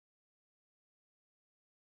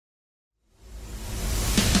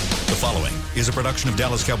The following is a production of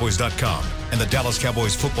DallasCowboys.com and the Dallas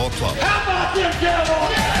Cowboys Football Club. How about them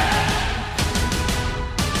Cowboys? Yeah!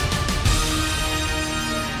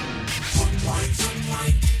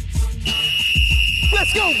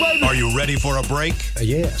 Let's go, baby! Are you ready for a break?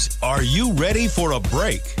 Yes. Are you ready for a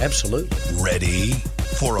break? Absolutely. Ready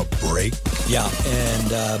for a break? Yeah,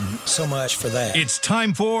 and so much for that. It's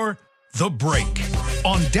time for The Break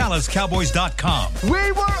on DallasCowboys.com.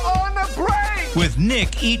 We were on a break! With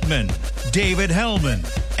Nick Eatman, David Hellman,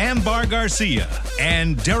 Ambar Garcia,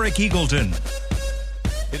 and Derek Eagleton.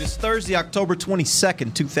 It is Thursday, October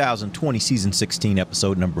 22nd, 2020, Season 16,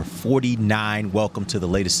 Episode number 49. Welcome to the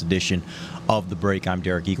latest edition of The Break. I'm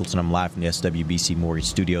Derek Eagleton. I'm live from the SWBC Mortgage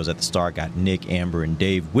Studios at the Star. Got Nick, Amber, and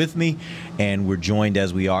Dave with me. And we're joined,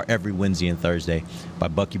 as we are every Wednesday and Thursday, by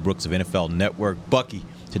Bucky Brooks of NFL Network. Bucky,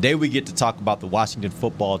 today we get to talk about the Washington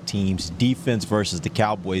football team's defense versus the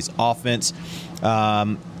Cowboys offense.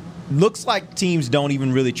 Looks like teams don't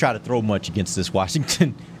even really try to throw much against this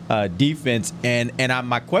Washington defense. And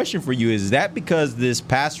my question for you is that because this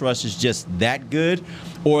pass rush is just that good,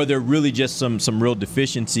 or are there really just some real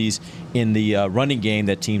deficiencies in the running game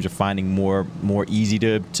that teams are finding more easy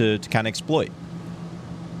to kind of exploit?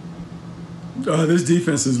 This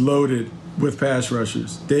defense is loaded with pass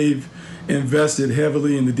rushers. They've invested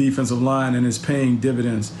heavily in the defensive line and is paying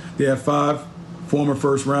dividends. They have 5 former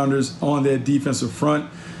first-rounders on their defensive front.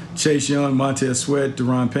 Chase Young, Montez Sweat,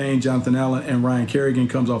 Daron Payne, Jonathan Allen, and Ryan Kerrigan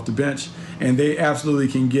comes off the bench. And they absolutely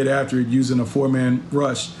can get after it using a 4-man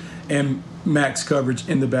rush and max coverage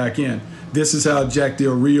in the back end. This is how Jack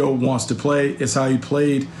Del Rio wants to play. It's how he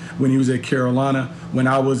played when he was at Carolina. When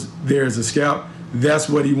I was there as a scout, that's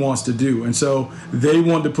what he wants to do. And so they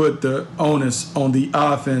want to put the onus on the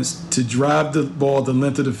offense to drive the ball the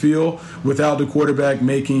length of the field without the quarterback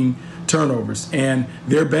making turnovers. And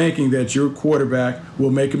they're banking that your quarterback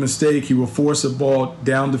will make a mistake, he will force a ball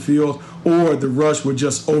down the field, or the rush will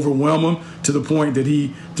just overwhelm him to the point that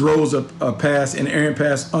he throws a pass, an errant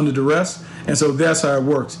pass under duress. And so that's how it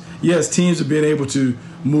works. Yes, teams have been able to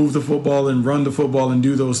move the football and run the football and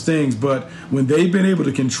do those things, but when they've been able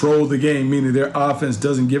to control the game, meaning their offense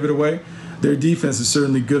doesn't give it away, their defense is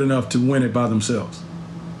certainly good enough to win it by themselves.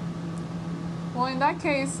 Well, in that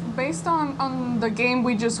case, based on the game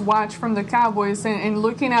we just watched from the Cowboys and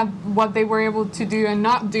looking at what they were able to do and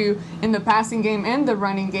not do in the passing game and the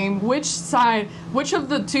running game, which of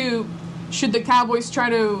the two should the Cowboys try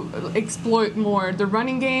to exploit more, the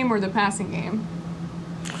running game or the passing game?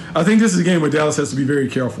 I think this is a game where Dallas has to be very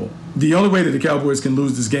careful. The only way that the Cowboys can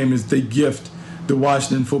lose this game is they gift the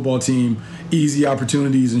Washington football team easy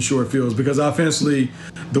opportunities and short fields, because offensively,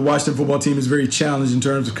 the Washington football team is very challenged in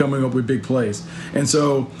terms of coming up with big plays. And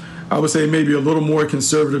so I would say maybe a little more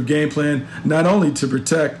conservative game plan, not only to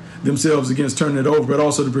protect themselves against turning it over, but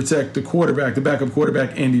also to protect the quarterback, the backup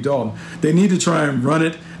quarterback, Andy Dalton. They need to try and run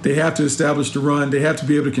it. They have to establish the run. They have to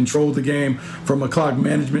be able to control the game from a clock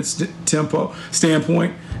management tempo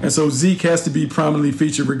standpoint. And so Zeke has to be prominently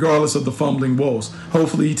featured regardless of the fumbling woes.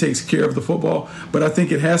 Hopefully he takes care of the football. But I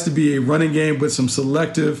think it has to be a running game with some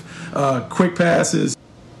selective, quick passes.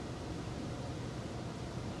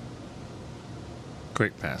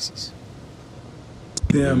 Quick passes.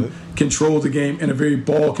 Them control the game in a very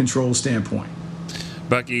ball control standpoint.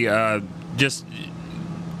 Bucky, just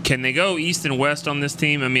can they go east and west on this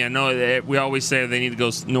team? I mean, I know that we always say they need to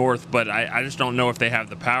go north, but I just don't know if they have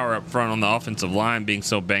the power up front on the offensive line being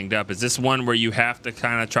so banged up. Is this one where you have to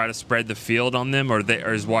kind of try to spread the field on them, or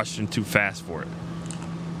is Washington too fast for it?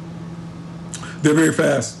 They're very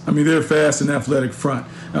fast. I mean, they're fast and athletic front.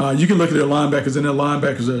 You can look at their linebackers, and their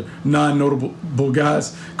linebackers are non-notable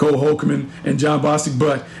guys, Cole Holcomb and John Bostic,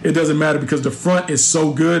 but it doesn't matter because the front is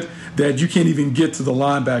so good that you can't even get to the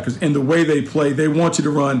linebackers. And the way they play, they want you to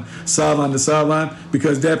run sideline to sideline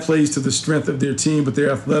because that plays to the strength of their team, but their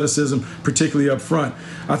athleticism, particularly up front.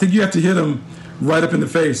 I think you have to hit them right up in the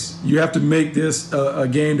face. You have to make this a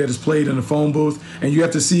game that is played in a phone booth, and you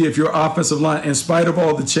have to see if your offensive line, in spite of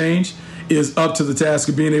all the change, is up to the task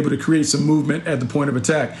of being able to create some movement at the point of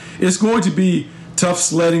attack. It's going to be tough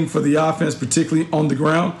sledding for the offense, particularly on the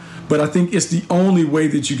ground, but I think it's the only way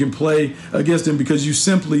that you can play against them because you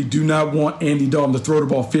simply do not want Andy Dalton to throw the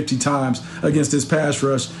ball 50 times against this pass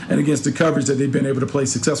rush and against the coverage that they've been able to play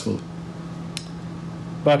successfully.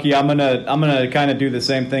 Bucky, I'm gonna kind of do the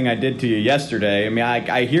same thing I did to you yesterday. I mean,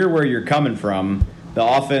 I hear where you're coming from. The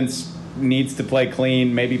offense needs to play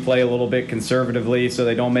clean, maybe play a little bit conservatively so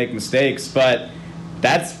they don't make mistakes, but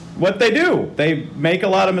that's what they do. They make a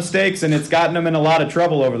lot of mistakes, and it's gotten them in a lot of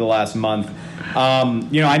trouble over the last month.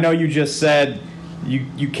 I know you just said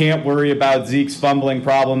you can't worry about Zeke's fumbling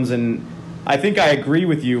problems, and I think I agree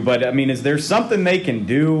with you, but I mean, is there something they can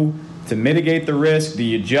do to mitigate the risk? Do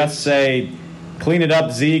you just say, clean it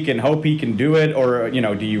up, Zeke, and hope he can do it? Or,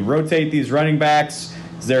 do you rotate these running backs?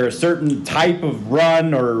 Is there a certain type of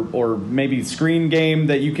run or maybe screen game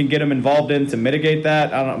that you can get them involved in to mitigate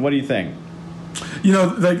that? I don't know. What do you think?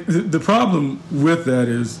 The problem with that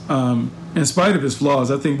is, in spite of his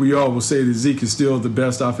flaws, I think we all will say that Zeke is still the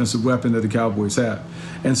best offensive weapon that the Cowboys have.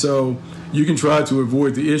 And so you can try to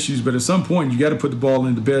avoid the issues, but at some point you got to put the ball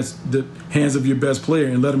in the hands of your best player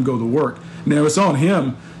and let him go to work. Now, it's on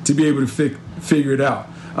him to be able to figure it out.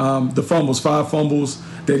 The fumbles, 5 fumbles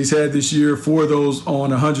that he's had this year, 4 of those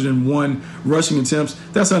on 101 rushing attempts,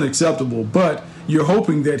 that's unacceptable. But you're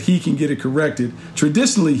hoping that he can get it corrected.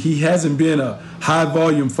 Traditionally, he hasn't been a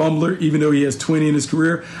high-volume fumbler, even though he has 20 in his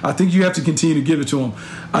career. I think you have to continue to give it to him.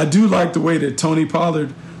 I do like the way that Tony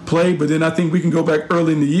Pollard played, but then I think we can go back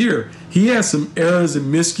early in the year. He has some errors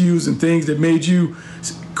and miscues and things that made you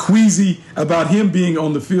queasy about him being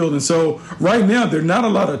on the field. And so right now, there are not a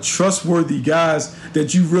lot of trustworthy guys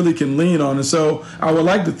that you really can lean on. And so I would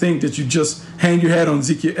like to think that you just hang your hat on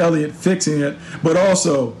Ezekiel Elliott fixing it, but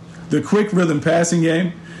also the quick rhythm passing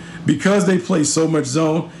game, because they play so much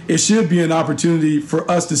zone, it should be an opportunity for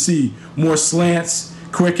us to see more slants,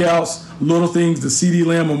 quick outs, little things, the CeeDee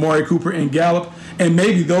Lamb, Amari Cooper, and Gallup, and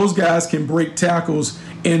maybe those guys can break tackles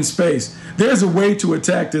in space. There's a way to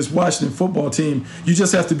attack this Washington football team. You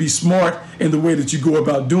just have to be smart in the way that you go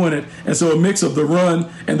about doing it. And so a mix of the run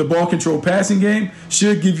and the ball control passing game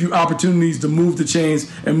should give you opportunities to move the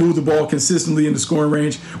chains and move the ball consistently in the scoring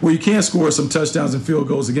range where you can score some touchdowns and field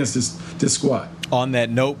goals against this squad. On that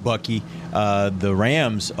note, Bucky, the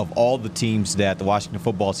Rams, of all the teams that the Washington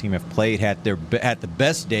football team have played, had the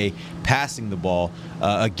best day passing the ball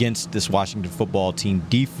against this Washington football team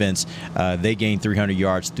defense. They gained 300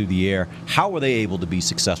 yards through the air. How were they able to be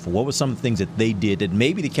successful? What were some of the things that they did that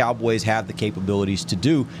maybe the Cowboys have the capabilities to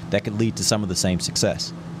do that could lead to some of the same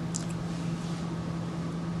success?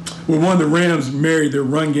 Well, the Rams married their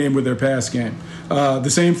run game with their pass game. The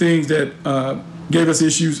same things that gave us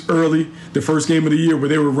issues early, the first game of the year, where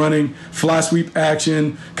they were running fly sweep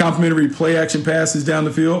action, complementary play action passes down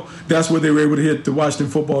the field. That's what they were able to hit the Washington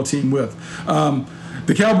football team with.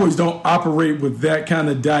 The Cowboys don't operate with that kind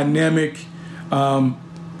of dynamic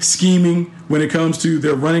scheming when it comes to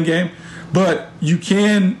their running game, but you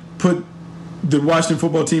can put the Washington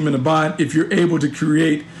football team in a bind if you're able to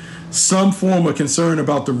create some form of concern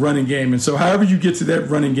about the running game. And so however you get to that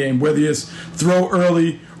running game, whether it's throw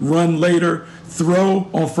early, run later, throw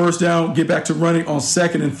on first down, get back to running on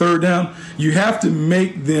second and third down, you have to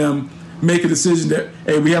make them make a decision that,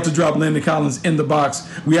 hey, we have to drop Landon Collins in the box.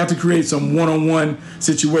 We have to create some one-on-one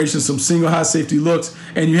situations, some single high safety looks,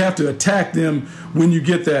 and you have to attack them when you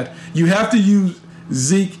get that. You have to use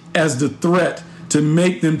Zeke as the threat to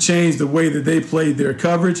make them change the way that they play their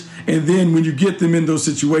coverage. And then when you get them in those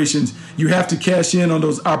situations, you have to cash in on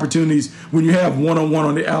those opportunities when you have one-on-one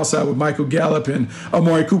on the outside with Michael Gallup and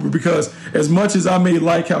Amari Cooper. Because as much as I may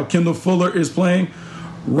like how Kendall Fuller is playing,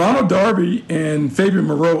 Ronald Darby and Fabian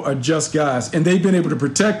Moreau are just guys, and they've been able to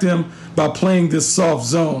protect them by playing this soft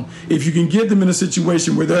zone. If you can get them in a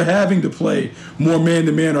situation where they're having to play more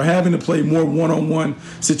man-to-man or having to play more one-on-one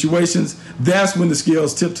situations, that's when the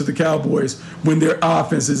scales tip to the Cowboys, when their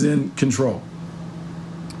offense is in control.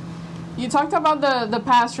 You talked about the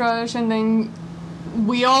pass rush, and then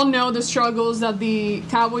we all know the struggles that the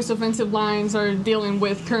Cowboys offensive lines are dealing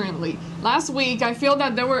with currently. Last week, I feel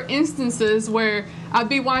that there were instances where I'd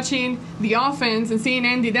be watching the offense and seeing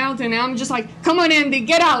Andy Dalton, and I'm just like, come on, Andy,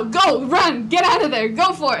 get out, go, run, get out of there,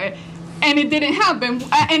 go for it. And it didn't happen.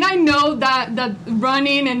 And I know that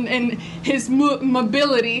running and his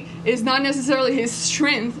mobility is not necessarily his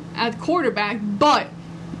strength at quarterback, but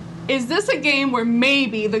is this a game where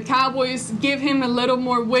maybe the Cowboys give him a little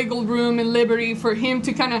more wiggle room and liberty for him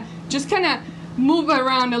to kind of move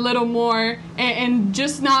around a little more and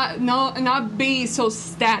just not be so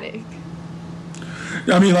static?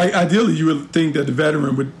 I mean, like, ideally you would think that the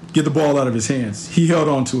veteran would get the ball out of his hands. He held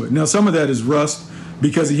on to it. Now, some of that is rust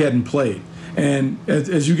because he hadn't played. And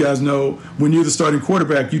as you guys know, when you're the starting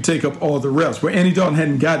quarterback, you take up all the reps, where Andy Dalton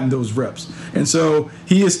hadn't gotten those reps. And so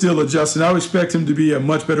he is still adjusting. I would expect him to be a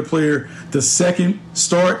much better player the second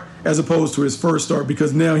start as opposed to his first start,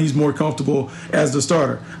 because now he's more comfortable as the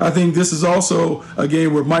starter. I think this is also a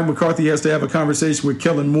game where Mike McCarthy has to have a conversation with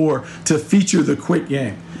Kellen Moore to feature the quick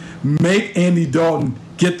game. Make Andy Dalton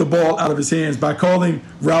get the ball out of his hands by calling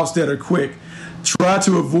routes that are quick. Try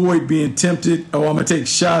to avoid being tempted, oh, I'm going to take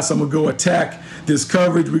shots, I'm going to go attack this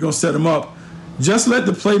coverage, we're going to set them up. Just let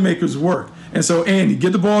the playmakers work. And so, Andy,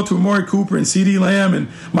 get the ball to Amari Cooper and CeeDee Lamb and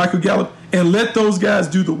Michael Gallup and let those guys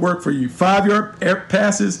do the work for you. 5-yard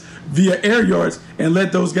passes via air yards and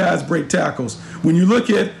let those guys break tackles. When you look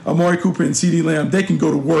at Amari Cooper and CeeDee Lamb, they can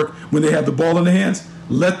go to work when they have the ball in their hands.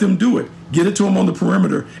 Let them do it. Get it to them on the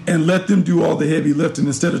perimeter and let them do all the heavy lifting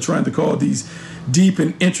instead of trying to call these deep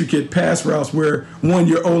and intricate pass routes where, one,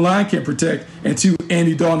 your O-line can't protect, and two,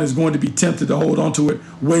 Andy Dalton is going to be tempted to hold onto it,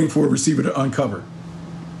 waiting for a receiver to uncover.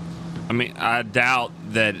 I mean, I doubt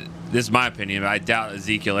that, this is my opinion, but I doubt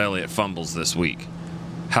Ezekiel Elliott fumbles this week.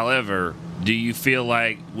 However, do you feel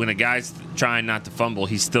like when a guy's trying not to fumble,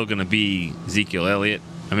 he's still going to be Ezekiel Elliott?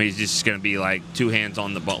 I mean, he's just going to be like two hands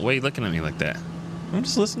on the ball. Why are you looking at me like that? I'm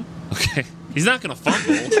just listening. Okay. He's not going to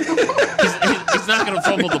fumble. he's not going to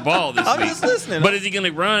fumble the ball this week. I'm just listening. But is he going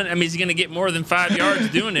to run? I mean, is he going to get more than 5 yards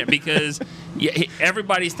doing it? Because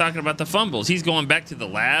everybody's talking about the fumbles. He's going back to the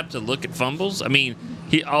lab to look at fumbles. I mean,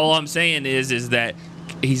 all I'm saying is that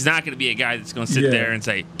he's not going to be a guy that's going to sit there and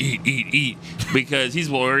say, eat, because he's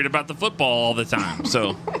worried about the football all the time.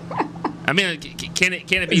 So, I mean, can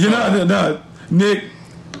it be? No, Nick.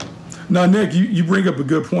 Now, Nick, you bring up a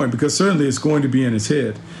good point because certainly it's going to be in his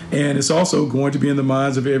head. And it's also going to be in the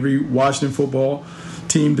minds of every Washington football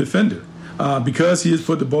team defender because he has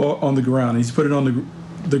put the ball on the ground. He's put it on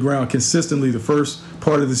the ground consistently the first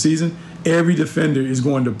part of the season. Every defender is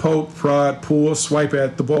going to poke, prod, pull, swipe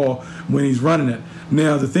at the ball when he's running it.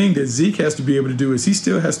 Now, the thing that Zeke has to be able to do is he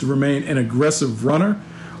still has to remain an aggressive runner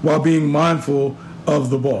while being mindful of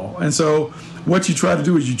the ball. And so what you try to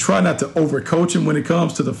do is you try not to overcoach him when it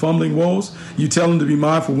comes to the fumbling woes. You tell him to be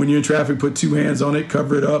mindful when you're in traffic, put two hands on it,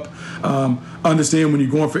 cover it up. Understand when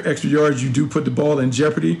you're going for extra yards, you do put the ball in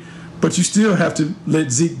jeopardy, but you still have to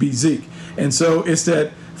let Zeke be Zeke. And so it's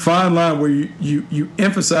that fine line where you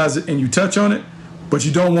emphasize it and you touch on it, but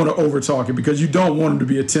you don't want to overtalk it because you don't want him to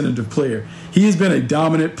be a tentative player. He has been a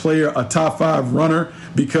dominant player, a top 5 runner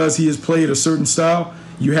because he has played a certain style.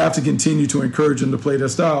 You have to continue to encourage him to play that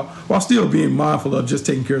style while still being mindful of just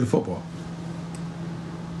taking care of the football.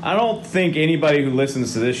 I don't think anybody who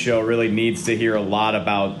listens to this show really needs to hear a lot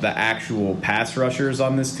about the actual pass rushers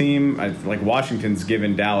on this team. Like Washington's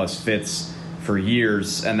given Dallas fits for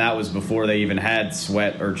years, and that was before they even had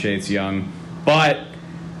Sweat or Chase Young. But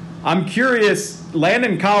I'm curious,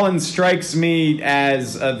 Landon Collins strikes me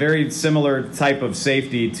as a very similar type of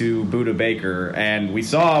safety to Budda Baker, and we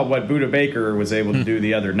saw what Budda Baker was able to do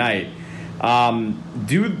the other night.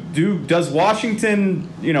 Does Washington,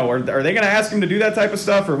 are they going to ask him to do that type of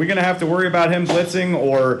stuff? Are we going to have to worry about him blitzing,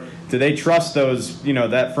 or do they trust those,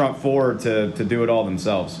 that front four to do it all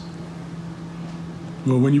themselves?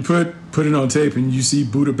 Well, when you put it on tape and you see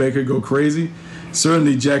Budda Baker go crazy,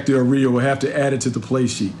 certainly Jack Del Rio will have to add it to the play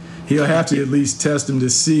sheet. He'll have to at least test him to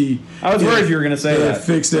see. I was worried you were going to say that.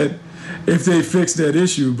 If they fix that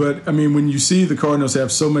issue. But, I mean, when you see the Cardinals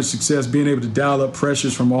have so much success being able to dial up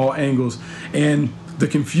pressures from all angles and the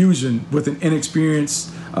confusion with an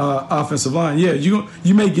inexperienced offensive line, you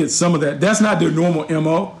may get some of that. That's not their normal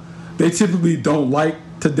MO. They typically don't like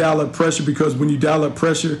to dial up pressure because when you dial up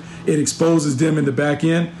pressure, it exposes them in the back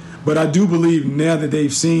end. But I do believe now that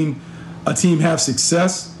they've seen a team have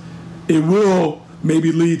success, it will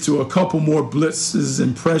maybe lead to a couple more blitzes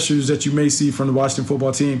and pressures that you may see from the Washington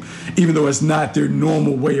football team, even though it's not their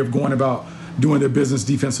normal way of going about doing their business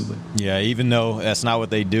defensively. Yeah, even though that's not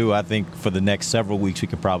what they do, I think for the next several weeks we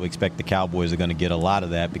can probably expect the Cowboys are going to get a lot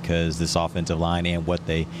of that because this offensive line and what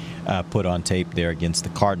they put on tape there against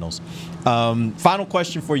the Cardinals. Final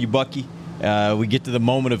question for you, Bucky. We get to the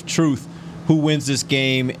moment of truth. Who wins this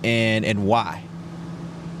game and why?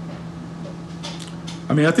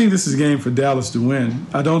 I mean, I think this is a game for Dallas to win.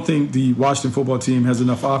 I don't think the Washington football team has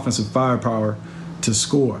enough offensive firepower to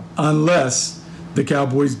score unless the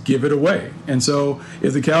Cowboys give it away. And so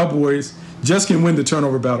if the Cowboys just can win the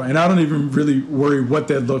turnover battle, and I don't even really worry what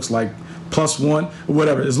that looks like, +1 or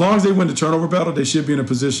whatever. As long as they win the turnover battle, they should be in a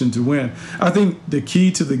position to win. I think the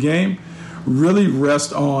key to the game really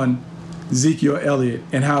rests on Ezekiel Elliott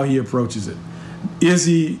and how he approaches it. Is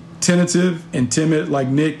he tentative and timid like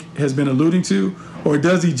Nick has been alluding to, or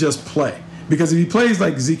does he just play? Because if he plays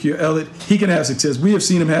like Ezekiel Elliott, he can have success. We have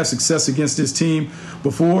seen him have success against this team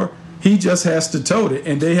before. He just has to tote it,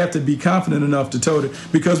 and they have to be confident enough to tote it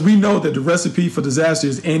because we know that the recipe for disaster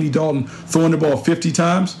is Andy Dalton throwing the ball 50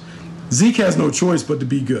 times. Zeke has no choice but to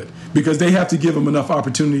be good because they have to give him enough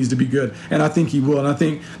opportunities to be good, and I think he will. And I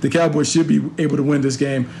think the Cowboys should be able to win this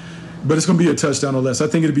game, but it's going to be a touchdown or less. I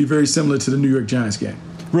think it'll be very similar to the New York Giants game.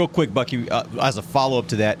 Real quick, Bucky, as a follow-up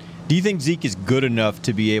to that, do you think Zeke is good enough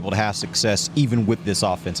to be able to have success even with this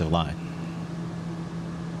offensive line?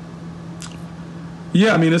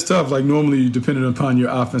 Yeah, I mean, it's tough. Like, normally you depended upon your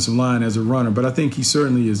offensive line as a runner, but I think he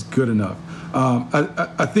certainly is good enough.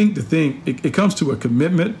 I think the thing, it comes to a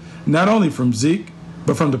commitment, not only from Zeke,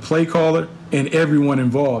 but from the play caller and everyone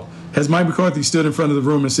involved. Has Mike McCarthy stood in front of the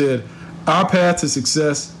room and said, our path to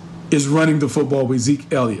success is running the football with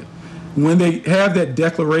Zeke Elliott. When they have that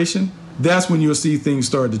declaration, that's when you'll see things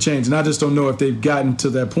start to change. And I just don't know if they've gotten to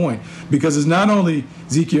that point, because it's not only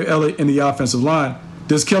Ezekiel Elliott in the offensive line.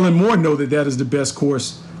 Does Kellen Moore know that that is the best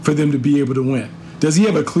course for them to be able to win? Does he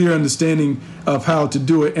have a clear understanding of how to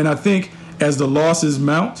do it? And I think as the losses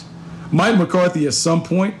mount, Mike McCarthy at some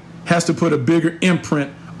point has to put a bigger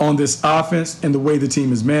imprint on this offense and the way the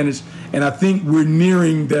team is managed. And I think we're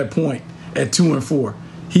nearing that point at 2-4.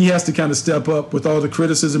 He has to kind of step up with all the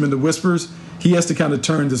criticism and the whispers. He has to kind of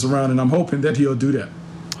turn this around, and I'm hoping that he'll do that.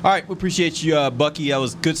 All right, we appreciate you, Bucky. That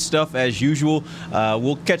was good stuff as usual.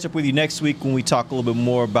 We'll catch up with you next week when we talk a little bit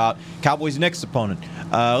more about Cowboys' next opponent.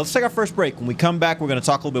 Let's take our first break. When we come back, we're going to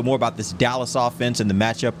talk a little bit more about this Dallas offense and the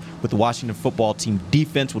matchup with the Washington football team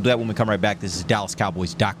defense. We'll do that when we come right back. This is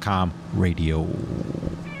DallasCowboys.com radio.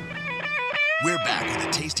 We're back with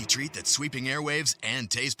a tasty treat that's sweeping airwaves and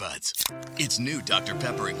taste buds. It's new Dr.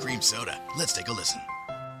 Pepper and Cream Soda. Let's take a listen.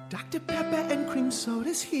 Dr. Pepper and Cream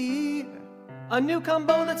Soda's here. A new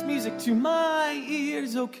combo that's music to my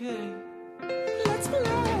ears, okay? Let's play.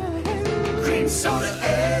 Cream Soda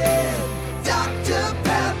and Dr.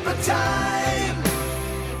 Pepper time.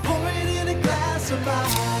 Pour it in a glass of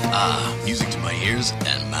ice. Music to my ears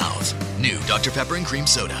and mouth. New Dr. Pepper and Cream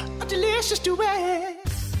Soda. A delicious duet.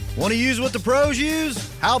 Want to use what the pros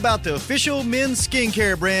use? How about the official men's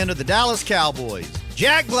skincare brand of the Dallas Cowboys,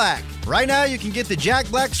 Jack Black? Right now, you can get the Jack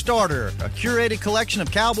Black Starter, a curated collection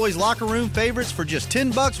of Cowboys locker room favorites for just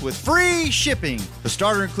 $10 with free shipping. The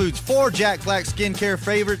starter includes 4 Jack Black skincare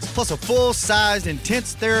favorites, plus a full-sized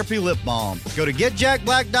intense therapy lip balm. Go to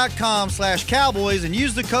getjackblack.com/Cowboys and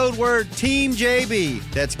use the code word TEAMJB.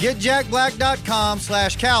 That's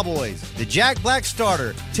getjackblack.com/Cowboys. The Jack Black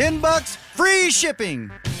Starter, $10, free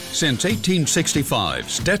shipping. Since 1865,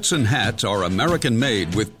 Stetson hats are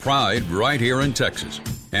American-made with pride right here in Texas.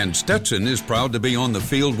 And Stetson is proud to be on the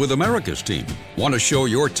field with America's team. Want to show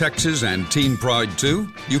your Texas and team pride too?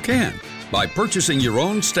 You can. By purchasing your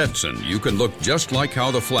own Stetson, you can look just like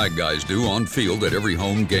how the flag guys do on field at every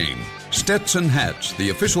home game. Stetson hats, the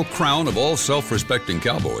official crown of all self-respecting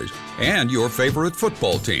Cowboys, and your favorite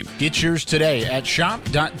football team. Get yours today at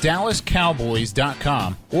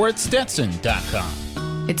shop.dallascowboys.com or at stetson.com.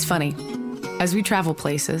 It's funny. As we travel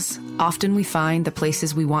places, often we find the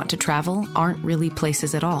places we want to travel aren't really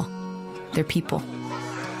places at all. They're people.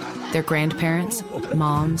 They're grandparents,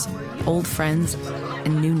 moms, old friends,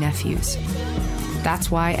 and new nephews.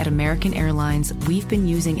 That's why at American Airlines, we've been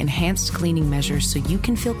using enhanced cleaning measures so you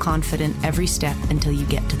can feel confident every step until you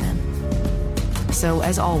get to them. So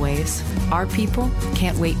as always, our people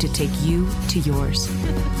can't wait to take you to yours.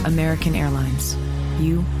 American Airlines.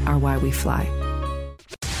 You are why we fly.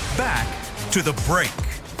 Back to the break.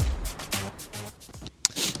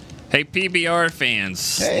 Hey, PBR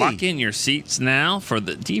fans, lock in your seats now for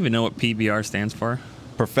the. Do you even know what PBR stands for?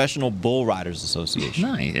 Professional Bull Riders Association.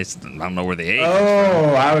 Nice. I don't know where the A is.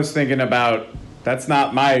 Oh, I was thinking about. That's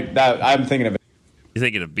not my. I'm thinking of it. You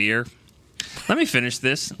thinking of beer? Let me finish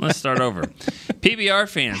this. Let's start over. PBR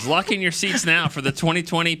fans, lock in your seats now for the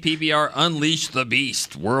 2020 PBR Unleash the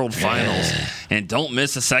Beast World Finals. And don't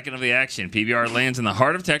miss a second of the action. PBR lands in the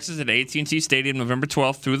heart of Texas at AT&T Stadium November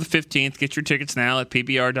 12th through the 15th. Get your tickets now at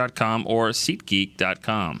pbr.com or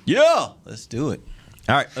SeatGeek.com. Yeah, let's do it.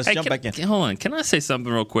 All right, let's jump back in. Hold on. Can I say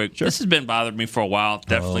something real quick? Sure. This has been bothering me for a while,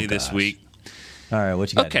 definitely this week. All right,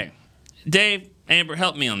 what you got? Okay. Dave, Amber,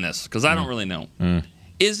 help me on this because I don't really know.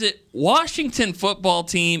 Is it Washington football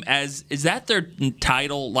team? Is that their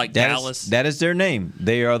title, like Dallas? That is their name.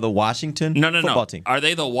 They are the Washington football team. Are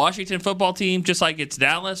they the Washington football team, just like it's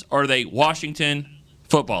Dallas, or are they Washington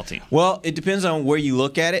football team? Well, it depends on where you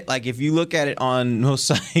look at it. Like if you look at it on those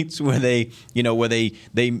sites where they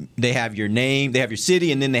have your name, they have your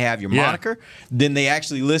city, and then they have your moniker, then they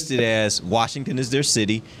actually list it as Washington is their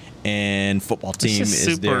city. And football team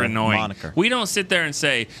is their moniker. We don't sit there and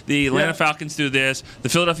say the Atlanta Falcons do this, the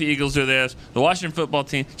Philadelphia Eagles do this, the Washington football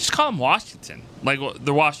team. Just call them Washington, like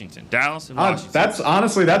the Washington, Dallas, and Washington. That's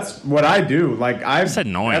what I do. Like That's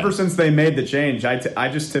annoying. Ever since they made the change, I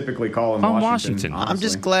just typically call them Washington. I'm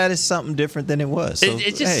just glad it's something different than it was. So,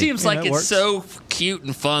 it just seems like it's so cute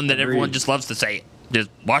and fun that everyone just loves to say it. Just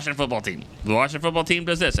Washington football team. The Washington football team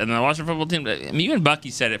does this, and then the Washington football team. I mean, even Bucky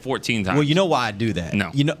said it 14 times. Well, you know why I do that?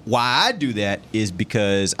 No. You know why I do that is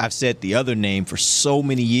because I've said the other name for so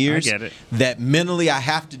many years I get it. that mentally I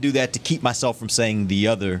have to do that to keep myself from saying the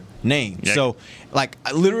other name. Yeah. So, like,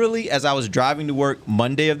 literally, as I was driving to work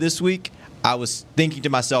Monday of this week, I was thinking to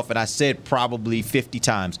myself, and I said probably 50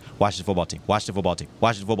 times, Washington football team, Washington football team,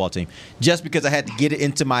 Washington football team, just because I had to get it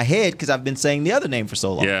into my head because I've been saying the other name for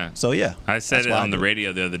so long. Yeah. So, yeah. I said that's it why on I the do it.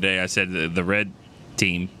 radio the other day. I said the red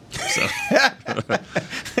team. So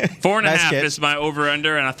 4.5 Nice catch. is my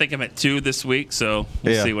over-under, and I think I'm at 2 this week, so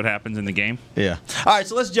we'll Yeah. see what happens in the game. Yeah. All right,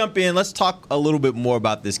 so let's jump in. Let's talk a little bit more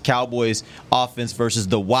about this Cowboys offense versus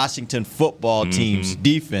the Washington football team's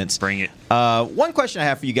defense. Bring it. One question I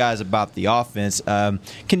have for you guys about the offense.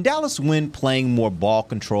 Can Dallas win playing more ball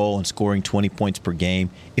control and scoring 20 points per game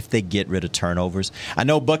if they get rid of turnovers? I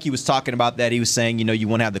know Bucky was talking about that. He was saying, you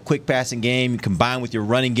want to have the quick passing game combined with your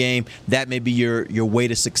running game. That may be your way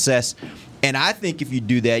to success. And I think if you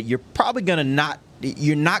do that, you're probably going to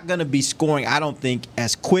you're not going to be scoring, I don't think,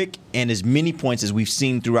 as quick and as many points as we've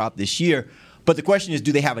seen throughout this year. But the question is,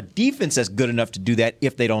 do they have a defense that's good enough to do that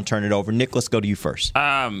if they don't turn it over? Nick, let's go to you first.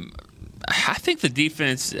 I think the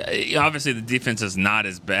defense, obviously the defense is not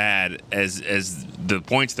as bad as the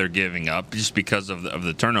points they're giving up just because of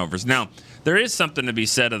the turnovers. Now, there is something to be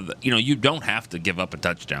said of, you don't have to give up a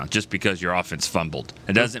touchdown just because your offense fumbled.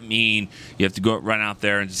 It doesn't mean you have to go run out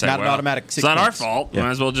there and just say, Not an automatic 6 it's not our points. fault. Yeah. We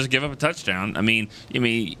might as well just give up a touchdown. I mean,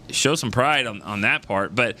 show some pride on that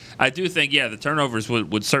part. But I do think, the turnovers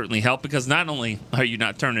would certainly help because not only are you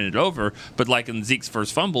not turning it over, but like in Zeke's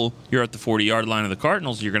first fumble, you're at the 40-yard line of the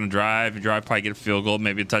Cardinals. You're going to drive, probably get a field goal,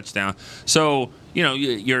 maybe a touchdown. So,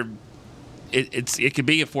 it could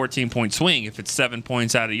be a 14-point swing if it's 7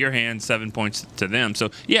 points out of your hands, 7 points to them.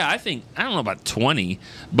 So, I don't know about 20,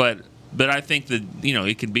 but I think that,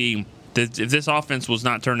 it could be that if this offense was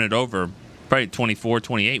not turning it over, probably 24,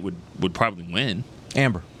 28 would probably win.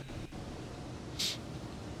 Amber.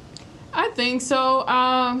 I think so.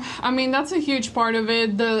 That's a huge part of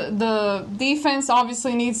it. The defense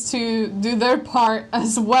obviously needs to do their part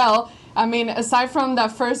as well. Aside from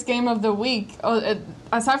that first game of the week,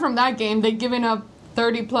 aside from that game, they've given up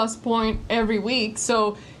 30-plus points every week.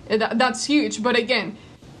 So that's huge. But again,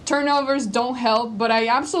 turnovers don't help. But I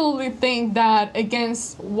absolutely think that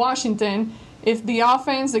against Washington, if the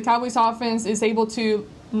Cowboys offense is able to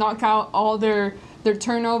knock out all their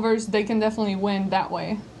turnovers, they can definitely win that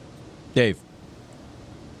way. Dave.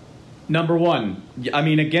 Number one,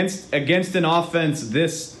 against an offense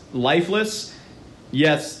this lifeless,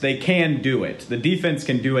 yes, they can do it. The defense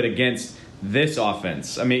can do it against this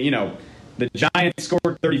offense. The Giants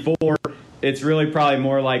scored 34. It's really probably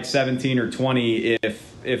more like 17 or 20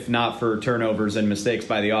 if not for turnovers and mistakes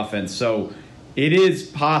by the offense. So it is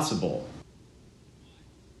possible.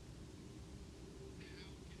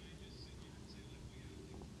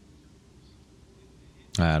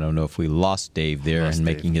 I don't know if we lost Dave there and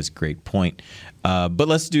making his great point. But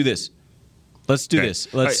let's do this. Let's do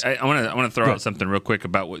this. I want to throw out something real quick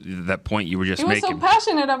about that point you were just making. He was so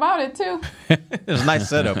passionate about it, too. It was a nice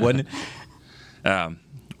setup, wasn't it?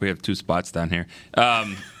 We have 2 spots down here.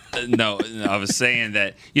 No, I was saying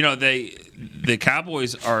that, the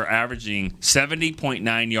Cowboys are averaging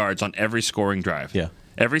 70.9 yards on every scoring drive. Yeah.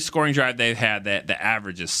 Every scoring drive they've had, the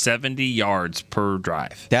average is 70 yards per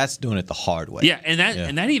drive. That's doing it the hard way. Yeah, and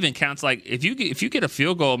that even counts like if you get a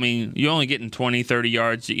field goal, you're only getting 20, 30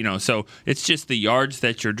 yards, so it's just the yards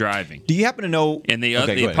that you're driving. Do you happen to know? And the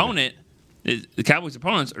opponent, the Cowboys'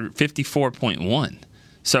 opponents are 54.1.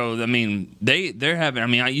 So they're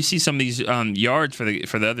having. You see some of these yards for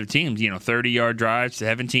the other teams. 30-yard drives,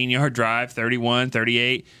 17-yard drive, 31,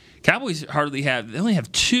 38. Cowboys they only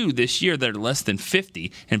have 2 this year that are less than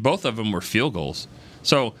 50, and both of them were field goals.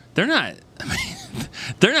 So they're not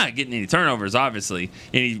getting any turnovers, obviously,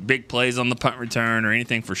 any big plays on the punt return or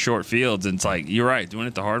anything for short fields. And it's like, you're right, doing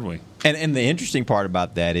it the hard way. And the interesting part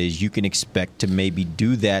about that is you can expect to maybe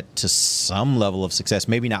do that to some level of success,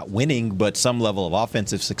 maybe not winning, but some level of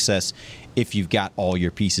offensive success if you've got all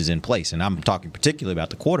your pieces in place. And I'm talking particularly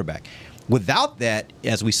about the quarterback. Without that,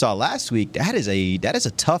 as we saw last week, that is a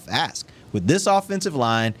tough ask. With this offensive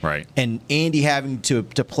line, right, and Andy having to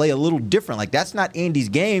play a little different. Like, that's not Andy's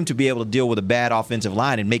game to be able to deal with a bad offensive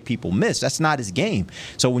line and make people miss. That's not his game.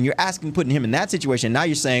 So when you're putting him in that situation, now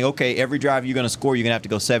you're saying, okay, every drive you're going to score, you're going to have to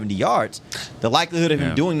go 70 yards. The likelihood of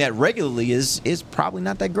him doing that regularly is probably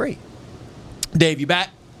not that great. Dave, you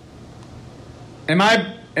back? Am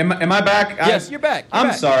I back? Yes, you're back.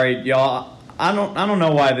 I'm sorry, y'all. I don't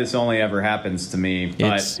know why this only ever happens to me,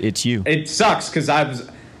 but it's you. It sucks because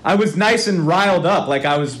I was nice and riled up. Like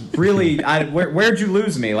I was really. Where'd you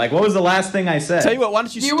lose me? Like what was the last thing I said? Tell you what. Why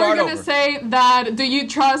don't you start over? You were gonna say that. Do you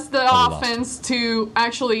trust the offense to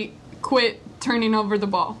actually quit turning over the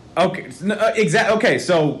ball? Okay. Exactly. Okay.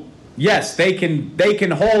 So yes, they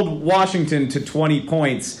can hold Washington to 20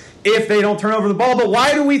 points if they don't turn over the ball. But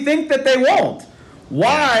why do we think that they won't?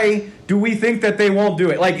 Why do we think that they won't do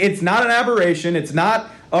it? Like it's not an aberration. It's not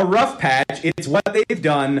a rough patch. It's what they've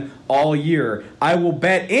done all year. I will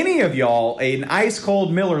bet any of y'all an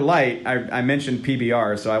ice-cold Miller Lite. I mentioned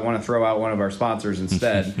PBR, so I want to throw out one of our sponsors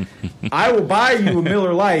instead. I will buy you a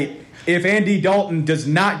Miller Lite if Andy Dalton does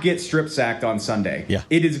not get strip-sacked on Sunday. Yeah.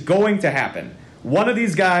 It is going to happen. One of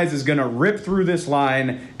these guys is going to rip through this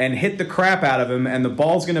line and hit the crap out of him, and the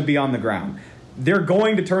ball's going to be on the ground. They're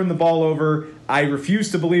going to turn the ball over. I refuse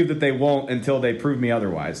to believe that they won't until they prove me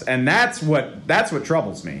otherwise. And that's what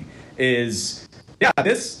troubles me is,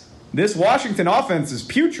 this Washington offense is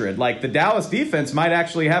putrid. Like the Dallas defense might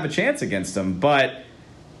actually have a chance against them, but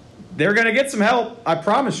they're going to get some help. I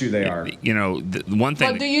promise you they are. You know, the one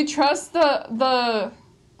thing. But do you trust the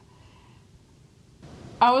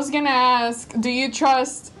I was going to ask, do you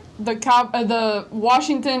trust the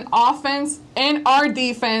Washington offense and our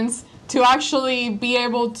defense to actually be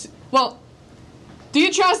able to, do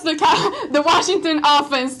you trust the Washington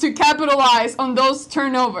offense to capitalize on those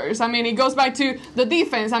turnovers? I mean, it goes back to the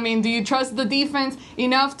defense. I mean, do you trust the defense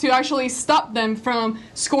enough to actually stop them from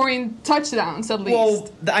scoring touchdowns at least?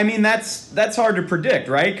 Well, I mean, that's hard to predict,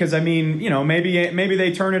 right? Because, I mean, you know, maybe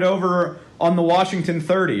they turn it over on the Washington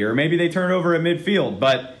 30, or maybe they turn it over at midfield.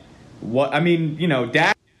 But,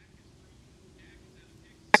 Dak,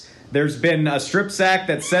 there's been a strip sack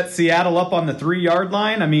that set Seattle up on the 3-yard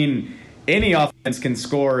line. I mean, any offense can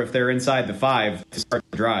score if they're inside the 5 to start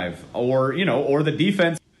the drive, or the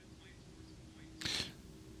defense.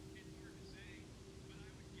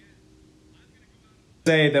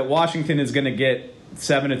 Say that Washington is going to get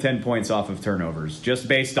 7 to 10 points off of turnovers, just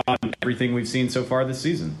based on everything we've seen so far this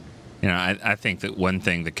season. You know, I think that one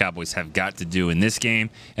thing the Cowboys have got to do in this game,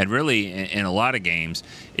 and really in a lot of games,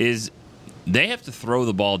 is they have to throw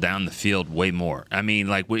the ball down the field way more. I mean,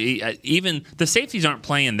 like even the safeties aren't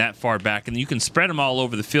playing that far back, and you can spread them all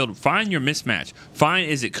over the field. Find your mismatch.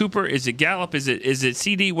 Is it Cooper? Is it Gallup? Is it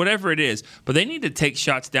CD? Whatever it is. But they need to take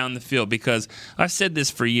shots down the field, because I've said this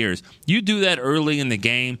for years. You do that early in the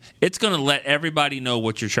game, it's going to let everybody know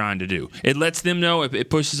what you're trying to do. It lets them know, it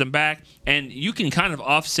pushes them back, and you can kind of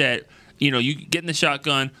offset. You know, you get in the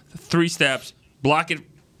shotgun, 3 steps, block it.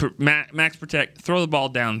 Max protect, throw the ball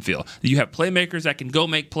downfield. You have playmakers that can go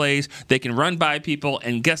make plays. They can run by people,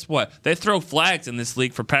 and guess what? They throw flags in this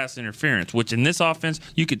league for pass interference, which in this offense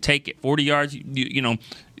you could take it 40 yards. You know,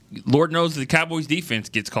 Lord knows the Cowboys defense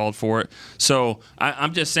gets called for it. So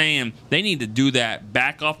I'm just saying they need to do that,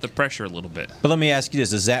 back off the pressure a little bit. But let me ask you this: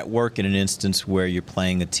 does that work in an instance where you're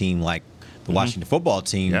playing a team like the Washington football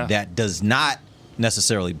team that does not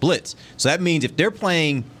necessarily blitz? So that means if they're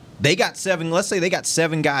playing. They got 7, let's say they got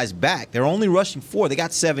 7 guys back. They're only rushing 4. They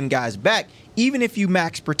got 7 guys back. Even if you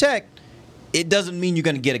max protect, it doesn't mean you're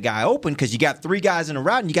going to get a guy open, because you got 3 guys in a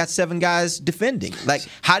route and you got 7 guys defending. Like,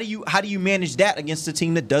 how do you manage that against a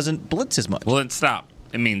team that doesn't blitz as much? Well, then stop.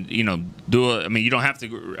 I mean, you don't have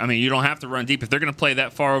to run deep if they're going to play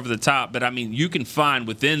that far over the top. But I mean, you can find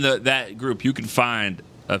within that group, you can find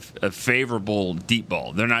a favorable deep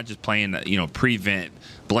ball. They're not just playing, prevent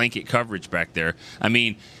blanket coverage back there. I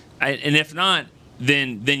mean. And if not,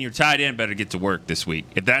 then your tight end better get to work this week.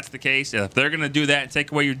 If that's the case, if they're going to do that and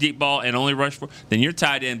take away your deep ball and only rush for, then your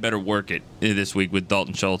tight end better work it this week with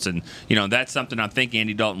Dalton Schultz. And, that's something I think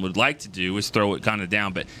Andy Dalton would like to do, is throw it kind of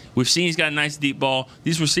down. But we've seen he's got a nice deep ball.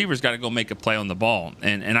 These receivers got to go make a play on the ball.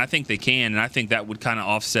 And I think they can, and I think that would kind of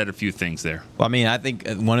offset a few things there. Well, I mean, I think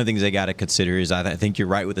one of the things they got to consider is I think you're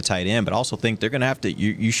right with the tight end, but I also think they're going to have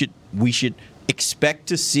to we should expect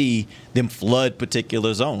to see them flood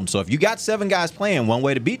particular zones. So if you got 7 guys playing, one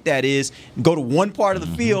way to beat that is go to one part of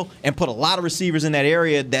the field and put a lot of receivers in that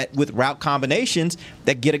area that with route combinations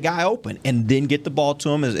that get a guy open, and then get the ball to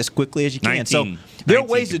him as quickly as you can. So there are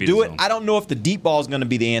ways to do it. I don't know if the deep ball is going to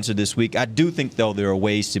be the answer this week. I do think, though, there are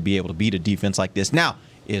ways to be able to beat a defense like this. Now,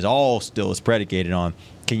 it all still is predicated on,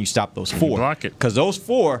 can you stop those 4? Block it. Because those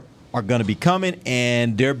 4 are going to be coming,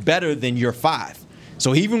 and they're better than your 5.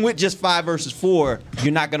 So even with just 5 versus 4,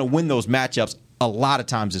 you're not going to win those matchups a lot of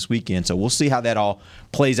times this weekend. So we'll see how that all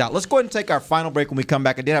plays out. Let's go ahead and take our final break. When we come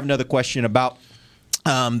back, I did have another question about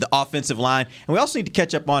the offensive line. And we also need to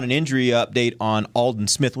catch up on an injury update on Aldon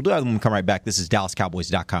Smith. We'll do that when we come right back. This is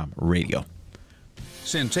DallasCowboys.com radio.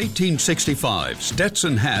 Since 1865,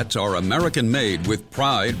 Stetson hats are American-made with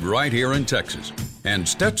pride right here in Texas. And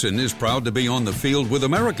Stetson is proud to be on the field with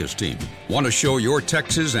America's team. Want to show your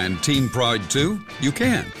Texas and team pride too? You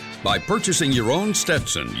can. By purchasing your own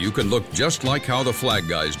Stetson, you can look just like how the flag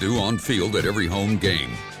guys do on field at every home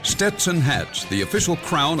game. Stetson hats, the official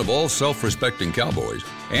crown of all self-respecting Cowboys,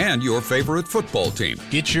 and your favorite football team.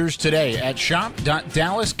 Get yours today at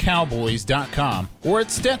shop.dallascowboys.com or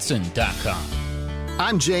at stetson.com.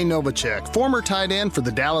 I'm Jay Novacek, former tight end for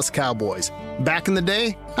the Dallas Cowboys. Back in the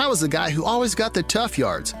day, I was the guy who always got the tough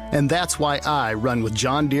yards, and that's why I run with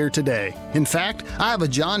John Deere today. In fact, I have a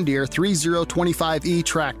John Deere 3025E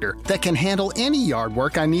tractor that can handle any yard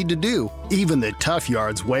work I need to do, even the tough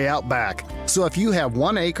yards way out back. So if you have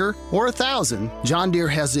 1 acre or 1,000, John Deere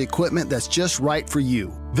has the equipment that's just right for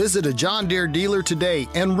you. Visit a John Deere dealer today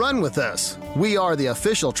and run with us. We are the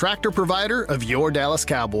official tractor provider of your Dallas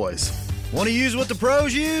Cowboys. Want to use what the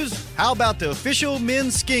pros use? How about the official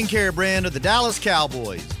men's skincare brand of the Dallas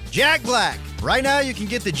Cowboys, Jack Black? Right now, you can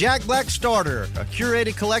get the Jack Black Starter, a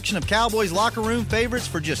curated collection of Cowboys locker room favorites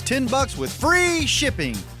for just $10 with free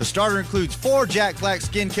shipping. The starter includes 4 Jack Black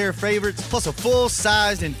skincare favorites, plus a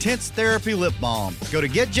full-sized intense therapy lip balm. Go to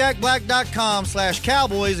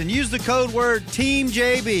getjackblack.com/Cowboys and use the code word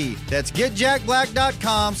TEAMJB. That's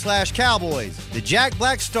getjackblack.com/Cowboys. The Jack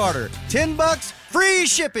Black Starter, $10, free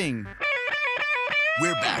shipping.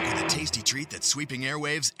 We're back with a tasty treat that's sweeping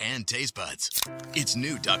airwaves and taste buds. It's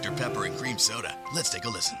new Dr. Pepper and Cream Soda. Let's take a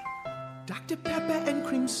listen. Dr. Pepper and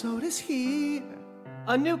Cream Soda's here.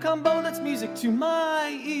 A new combo that's music to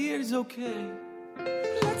my ears, okay.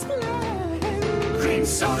 Let's play. Cream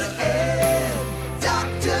Soda and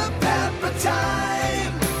Dr. Pepper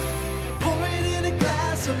time. Pour it in a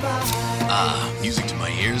glass of ice. Ah, music to my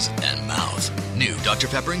ears and mouth. New Dr.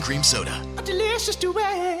 Pepper and Cream Soda. A delicious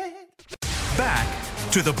duet. Back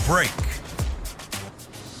to the break.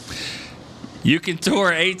 You can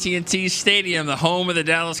tour AT&T Stadium, the home of the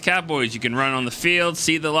Dallas Cowboys. You can run on the field,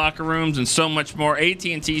 see the locker rooms, and so much more.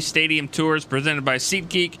 AT&T Stadium Tours presented by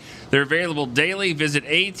SeatGeek. They're available daily. Visit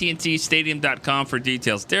AT&TStadium.com for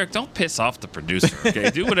details. Derek, don't piss off the producer,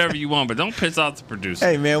 okay? Do whatever you want, but don't piss off the producer.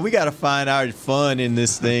 Hey, man, we got to find our fun in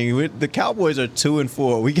this thing. The Cowboys are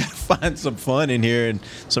 2-4. We got to find some fun in here and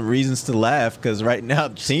some reasons to laugh because right now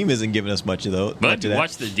the team isn't giving us much of those. But you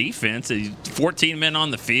watch the defense. 14 men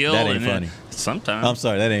on the field. That ain't funny. Sometimes. I'm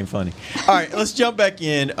sorry, that ain't funny. All right, let's jump back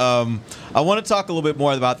in. I want to talk a little bit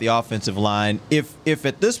more about the offensive line. If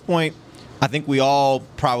at this point, I think we all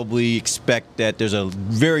probably expect that there's a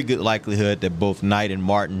very good likelihood that both Knight and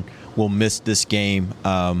Martin will miss this game.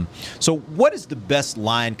 So what is the best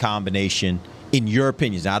line combination in your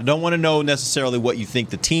opinions? Now, I don't want to know necessarily what you think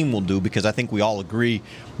the team will do because I think we all agree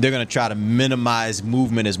they're going to try to minimize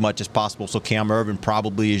movement as much as possible. So Cam Ervin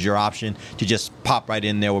probably is your option to just pop right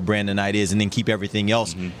in there where Brandon Knight is and then keep everything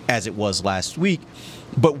else as it was last week.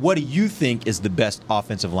 But what do you think is the best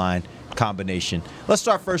offensive line combination? Let's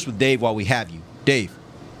start first with Dave while we have you. Dave.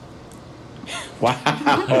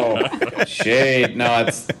 Wow. Shade. No,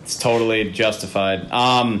 it's totally justified.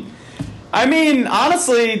 I mean,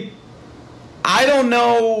 honestly, I don't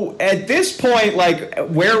know at this point, like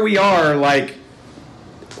where we are, like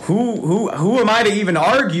who am I to even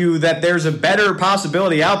argue that there's a better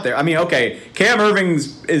possibility out there? I mean, okay, Cam Erving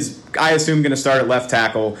is I assume going to start at left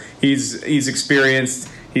tackle. He's experienced.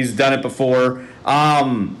 He's done it before.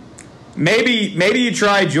 Maybe you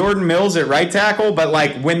try Jordan Mills at right tackle, but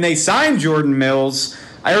like when they signed Jordan Mills,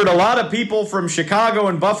 I heard a lot of people from Chicago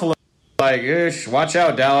and Buffalo like, watch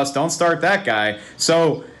out, Dallas, don't start that guy.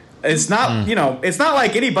 So it's not, it's not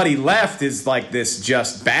like anybody left is like this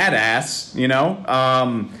just badass,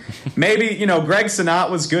 Maybe, Greg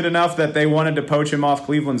Senat was good enough that they wanted to poach him off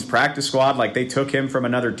Cleveland's practice squad. Like they took him from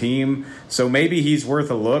another team. So maybe he's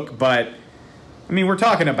worth a look. But, I mean, we're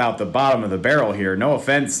talking about the bottom of the barrel here. No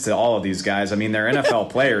offense to all of these guys. I mean, they're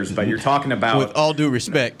NFL players, but you're talking about. With all due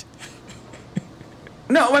respect.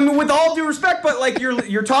 No, I mean with all due respect, but like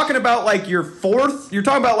you're talking about like your fourth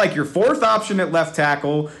option at left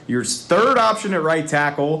tackle, your third option at right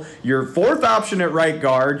tackle, your fourth option at right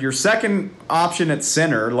guard, your second option at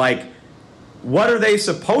center. Like, what are they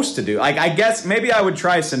supposed to do? Like, I guess maybe I would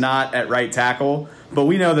try Senat at right tackle, but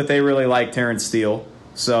we know that they really like Terrence Steele,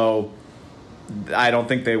 so I don't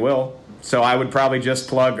think they will. So I would probably just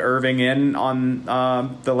plug Erving in on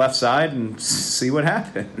the left side and see what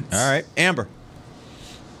happens. All right, Amber.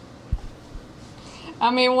 I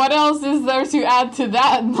mean, what else is there to add to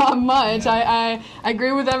that? Not much. I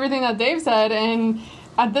agree with everything that Dave said. And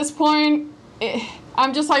at this point,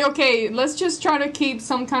 I'm just like, okay, let's just try to keep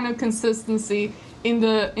some kind of consistency in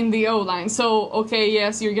the O-line. So, okay,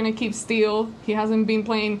 yes, you're going to keep Steele. He hasn't been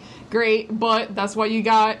playing great, but that's what you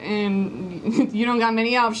got, and you don't got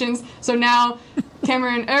many options. So now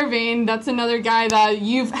Cameron Irving, that's another guy that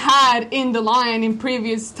you've had in the line in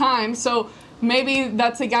previous times. So maybe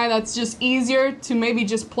that's a guy that's just easier to maybe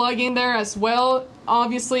just plug in there as well.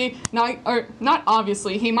 Obviously, not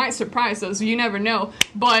obviously, he might surprise us. You never know.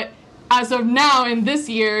 But as of now, in this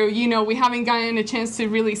year, we haven't gotten a chance to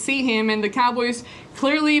really see him, and the Cowboys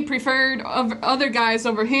clearly preferred other guys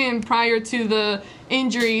over him prior to the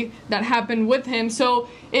injury that happened with him. So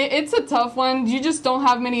it's a tough one. You just don't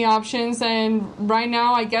have many options, and right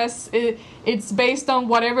now, I guess it's based on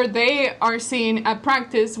whatever they are seeing at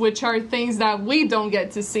practice, which are things that we don't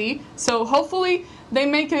get to see. So hopefully they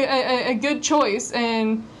make a good choice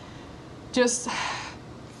and just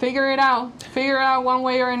figure it out one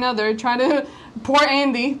way or another. Try to poor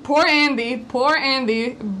Andy,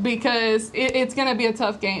 because it's going to be a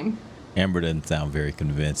tough game. Amber doesn't sound very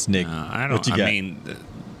convinced. Nick, what you got? I mean,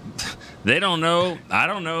 they don't know. I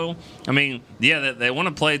don't know. I mean, yeah, they want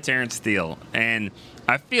to play Terrence Steele, and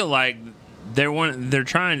I feel like they're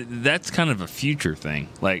trying. That's kind of a future thing.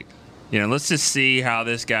 Like, let's just see how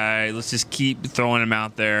this guy. Let's just keep throwing him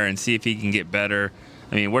out there and see if he can get better.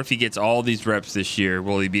 I mean, what if he gets all these reps this year?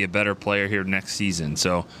 Will he be a better player here next season?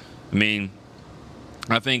 So, I mean,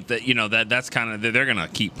 I think that that's kind of they're going to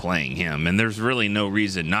keep playing him, and there's really no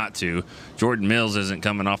reason not to. Jordan Mills isn't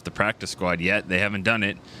coming off the practice squad yet; they haven't done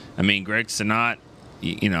it. I mean, Greg Sinnott,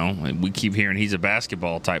 we keep hearing he's a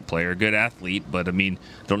basketball type player, good athlete, but I mean,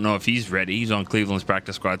 don't know if he's ready. He's on Cleveland's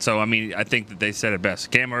practice squad, so I mean, I think that they said it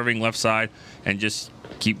best. Cam Irving left side, and just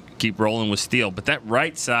keep rolling with Steele. But that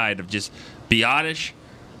right side of just Biadasz,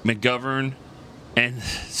 McGovern, and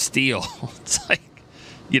Steele, it's like,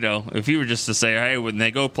 if you were just to say, hey, when they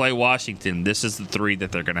go play Washington, this is the three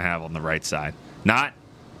that they're going to have on the right side. Not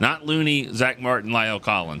Looney, Zach Martin, La'el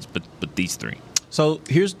Collins, but these three. So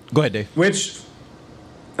go ahead, Dave. Which,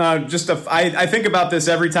 I think about this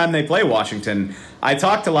every time they play Washington. I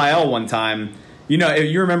talked to La'el one time.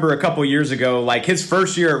 You remember a couple years ago, like his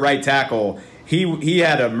first year at right tackle, he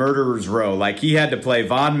had a murderer's row. Like he had to play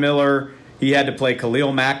Von Miller. He had to play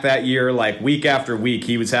Khalil Mack that year. Like week after week,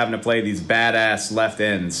 he was having to play these badass left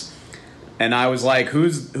ends. And I was like,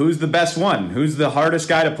 who's the best one? Who's the hardest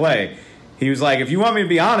guy to play? He was like, if you want me to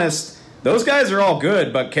be honest, those guys are all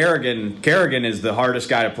good, but Kerrigan is the hardest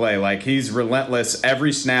guy to play. Like he's relentless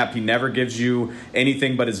every snap. He never gives you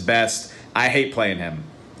anything but his best. I hate playing him.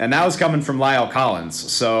 And that was coming from La'el Collins.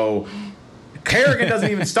 So Kerrigan doesn't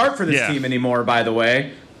even start for this team anymore, by the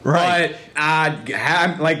way. Right. But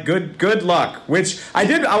good luck. Which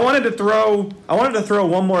I wanted to throw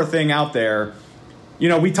one more thing out there.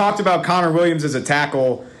 We talked about Connor Williams as a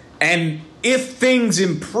tackle, and if things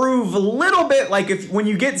improve a little bit, like when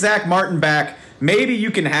you get Zach Martin back, maybe you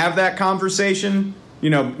can have that conversation.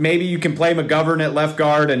 Maybe you can play McGovern at left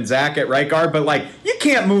guard and Zach at right guard, but like you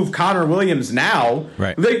can't move Connor Williams now.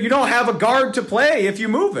 Right. You don't have a guard to play if you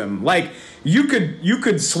move him. Like you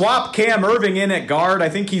could swap Cam Irving in at guard. I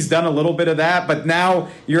think he's done a little bit of that, but now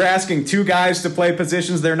you're asking two guys to play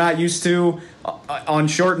positions they're not used to on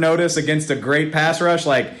short notice against a great pass rush.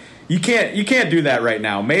 Like you can't do that right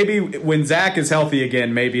now. Maybe when Zach is healthy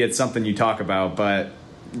again, maybe it's something you talk about, but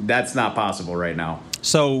that's not possible right now.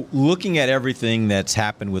 So looking at everything that's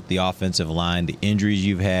happened with the offensive line, the injuries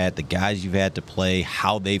you've had, the guys you've had to play,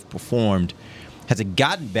 how they've performed, has it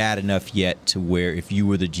gotten bad enough yet to where if you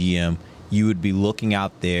were the GM, you would be looking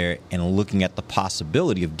out there and looking at the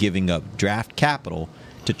possibility of giving up draft capital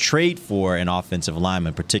to trade for an offensive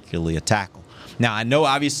lineman, particularly a tackle? Now, I know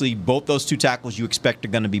obviously both those two tackles you expect are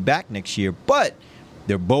going to be back next year, but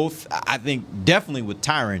they're both, I think, definitely with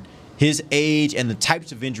Tyron, his age and the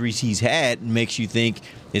types of injuries he's had makes you think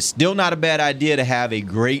it's still not a bad idea to have a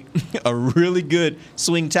really good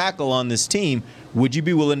swing tackle on this team. Would you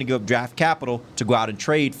be willing to give up draft capital to go out and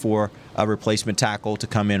trade for a replacement tackle to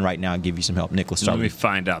come in right now and give you some help? Nick, let's start with you. Let me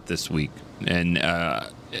find out this week. And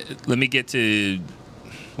let me get to,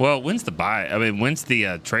 well, when's the buy? I mean, when's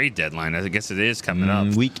the trade deadline? I guess it is coming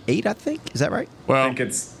up. Week 8, I think. Is that right? Well, I think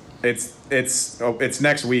it's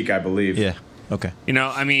next week, I believe. Yeah. Okay.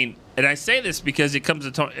 I mean, and I say this because it comes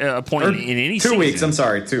to a point in any 2 season. weeks. I'm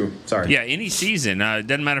sorry. 2. Sorry. Yeah, any season. It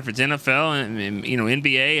doesn't matter if it's NFL and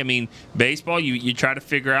NBA. I mean, baseball. You try to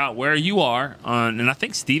figure out where you are on, and I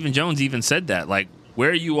think Stephen Jones even said that, like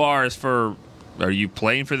where you are as for Are you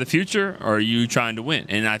playing for the future, or are you trying to win?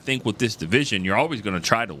 And I think with this division, you're always going to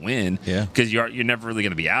try to win because you're never really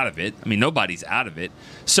going to be out of it. I mean, nobody's out of it.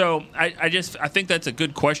 So I think that's a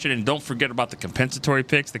good question. And don't forget about the compensatory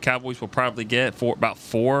picks the Cowboys will probably get for about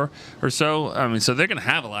 4 or so. I mean, so they're going to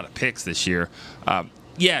have a lot of picks this year.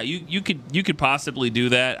 You could possibly do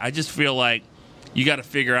that. I just feel like you got to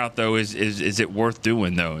figure out, though, is it worth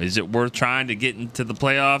doing, though? Is it worth trying to get into the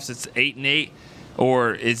playoffs? It's 8-8,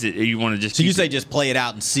 or is it you want to just? So you say just play it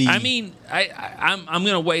out and see? I mean, I'm going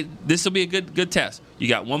to wait. This will be a good test. You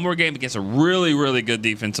got one more game against a really, really good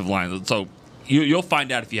defensive line, so you'll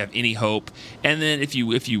find out if you have any hope. And then if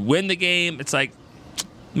you win the game, it's like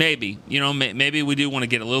maybe maybe we do want to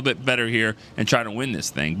get a little bit better here and try to win this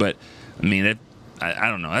thing. But I mean, I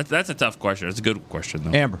don't know. That's a tough question. It's a good question,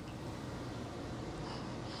 though. Amber.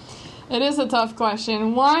 It is a tough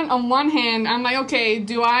question. On one hand, I'm like, okay,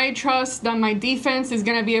 do I trust that my defense is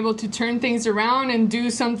going to be able to turn things around and do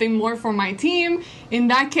something more for my team? In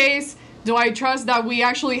that case, do I trust that we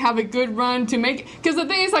actually have a good run to make? Because the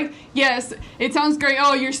thing is, like, yes, it sounds great.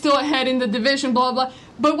 Oh, you're still ahead in the division, blah, blah.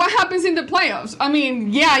 But what happens in the playoffs? I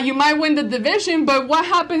mean, yeah, you might win the division, but what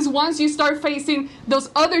happens once you start facing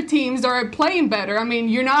those other teams that are playing better? I mean,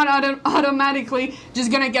 you're not automatically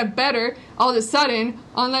just going to get better all of a sudden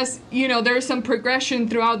unless, there's some progression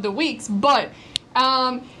throughout the weeks. But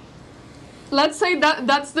let's say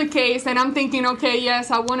that's the case, and I'm thinking, okay,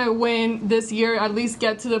 yes, I want to win this year, at least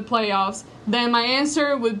get to the playoffs. Then my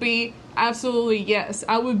answer would be absolutely yes.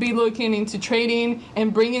 I would be looking into trading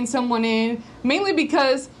and bringing someone in, mainly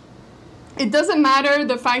because it doesn't matter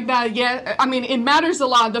the fact that, it matters a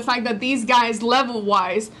lot, the fact that these guys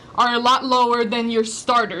level-wise are a lot lower than your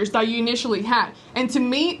starters that you initially had. And to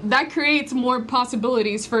me, that creates more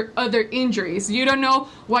possibilities for other injuries. You don't know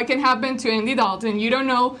what can happen to Andy Dalton. You don't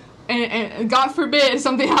know, and God forbid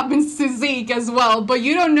something happens to Zeke as well, but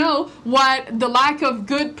you don't know what the lack of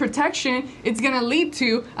good protection it's going to lead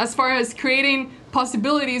to as far as creating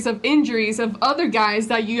possibilities of injuries of other guys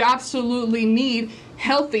that you absolutely need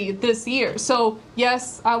healthy this year. So,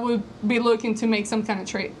 yes, I would be looking to make some kind of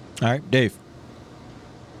trade. All right, Dave.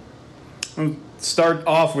 I'll start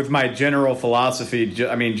off with my general philosophy.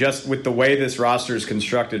 I mean, just with the way this roster is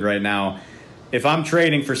constructed right now, if I'm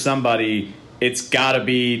trading for somebody, it's got to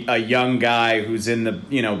be a young guy who's in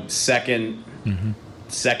the second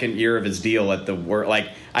year of his deal at the work. Like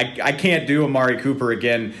I can't do Amari Cooper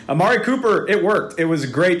again. Amari Cooper, it worked. It was a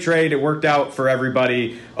great trade. It worked out for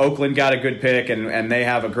everybody. Oakland got a good pick, and they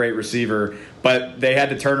have a great receiver, but they had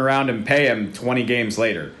to turn around and pay him 20 games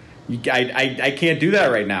later. I can't do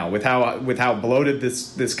that right now with how bloated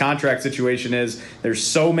this contract situation is. There's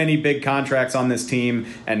so many big contracts on this team,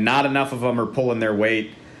 and not enough of them are pulling their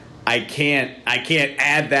weight. I can't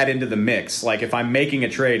add that into the mix. Like, if I'm making a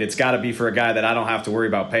trade, it's got to be for a guy that I don't have to worry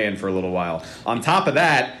about paying for a little while. On top of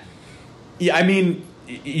that, I mean,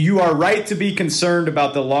 you are right to be concerned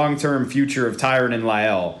about the long-term future of Tyron and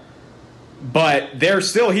La'el, but they're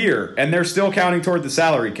still here, and they're still counting toward the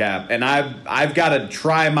salary cap, and I've got to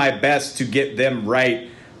try my best to get them right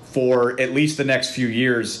for at least the next few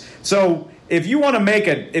years. So if you want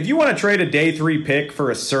to trade a day 3 pick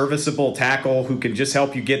for a serviceable tackle who can just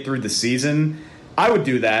help you get through the season, I would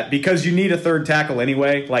do that, because you need a third tackle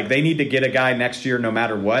anyway. Like, they need to get a guy next year no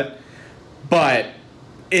matter what. But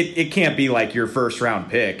it can't be like your first round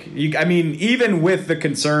pick. Even with the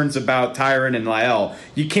concerns about Tyron and La'el,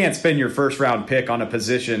 you can't spend your first round pick on a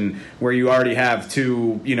position where you already have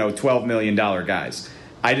two, $12 million guys.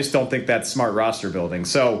 I just don't think that's smart roster building.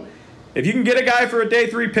 So if you can get a guy for a day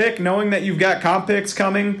 3 pick, knowing that you've got comp picks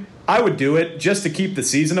coming, I would do it just to keep the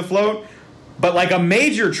season afloat. But like, a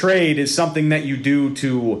major trade is something that you do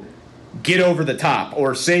to get over the top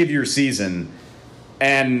or save your season.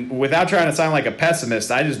 And without trying to sound like a pessimist,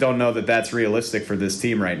 I just don't know that that's realistic for this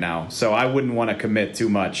team right now. So I wouldn't want to commit too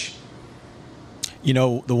much.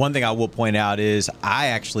 The one thing I will point out is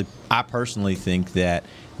I personally think that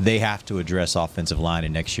they have to address offensive line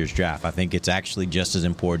in next year's draft. I think it's actually just as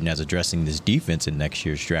important as addressing this defense in next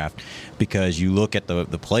year's draft, because you look at the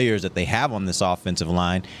players that they have on this offensive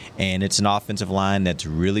line, and it's an offensive line that's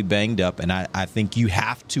really banged up. And I think you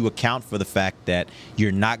have to account for the fact that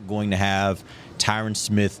you're not going to have Tyron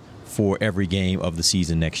Smith for every game of the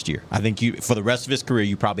season next year. I think for the rest of his career,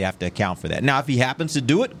 you probably have to account for that. Now, if he happens to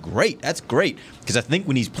do it, great. That's great, because I think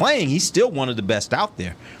when he's playing, he's still one of the best out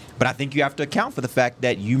there. But I think you have to account for the fact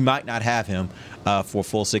that you might not have him for a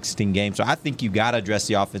full 16 games. So I think you got to address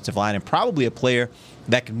the offensive line, and probably a player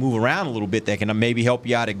that can move around a little bit, that can maybe help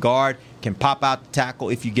you out at guard, can pop out the tackle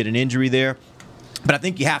if you get an injury there. But I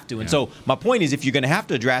think you have to. And so my point is, if you're going to have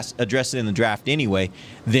to address it in the draft anyway,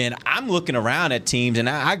 then I'm looking around at teams, and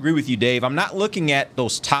I agree with you, Dave. I'm not looking at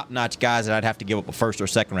those top-notch guys that I'd have to give up a first or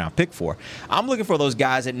second-round pick for. I'm looking for those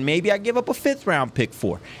guys that maybe I give up a fifth-round pick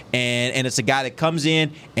for. And it's a guy that comes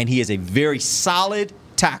in, and he is a very solid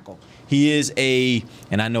tackle. He is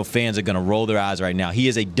and I know fans are going to roll their eyes right now, he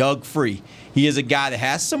is a Doug Free. He is a guy that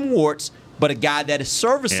has some warts, but a guy that is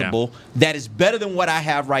serviceable, that is better than what I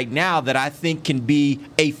have right now, that I think can be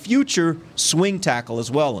a future swing tackle as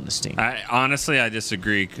well on this team. Honestly, I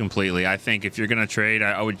disagree completely. I think if you're going to trade,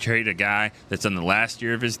 I would trade a guy that's in the last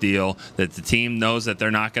year of his deal, that the team knows that they're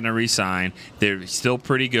not going to re-sign. They're still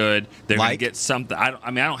pretty good. They're going to get something. I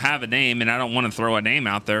don't have a name, and I don't want to throw a name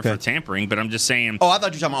out there for tampering, but I'm just saying. Oh, I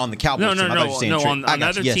thought you were talking about on the Cowboys team. On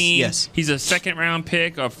another team. He's a second-round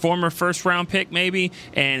pick, a former first-round pick maybe,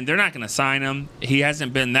 and they're not going to sign him. He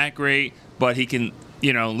hasn't been that great, but he can,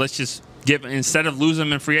 let's just give, instead of losing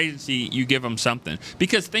him in free agency, you give him something.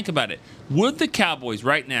 Because think about it. Would the Cowboys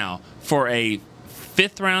right now, for a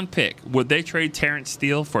fifth-round pick, would they trade Terrence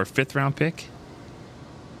Steele for a fifth-round pick?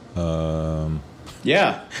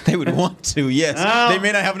 Yeah. They would want to, yes. They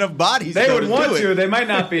may not have enough bodies. They would want to. They might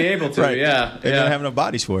not be able to, right. Yeah. They don't have enough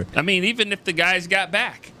bodies for it. I mean, even if the guys got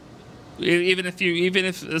back. Even if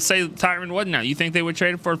say Tyron wasn't out, you think they would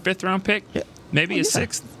trade him for a fifth-round pick? Yeah. Maybe a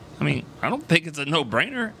sixth? I mean, I don't think it's a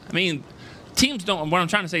no-brainer. I mean, teams don't. What I'm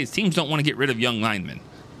trying to say is teams don't want to get rid of young linemen.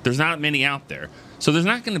 There's not many out there. So there's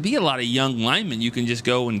not going to be a lot of young linemen you can just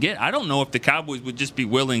go and get. I don't know if the Cowboys would just be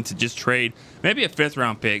willing to just trade maybe a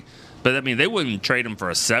fifth-round pick, but, I mean, they wouldn't trade him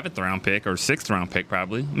for a seventh-round pick or sixth-round pick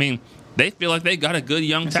probably. I mean, they feel like they got a good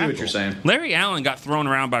young tackle. I see what you're saying. Larry Allen got thrown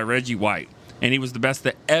around by Reggie White, and he was the best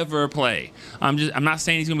to ever play. I'm not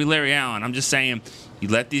saying he's going to be Larry Allen. I'm just saying you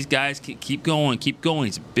let these guys keep going.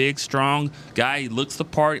 He's a big, strong guy. He looks the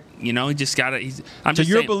part. He just got to. So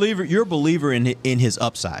you're a believer in his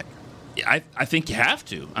upside. I think you have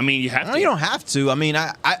to. I mean, you have to. No, you don't have to. I mean,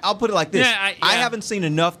 I'll put it like this. I haven't seen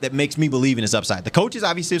enough that makes me believe in his upside. The coaches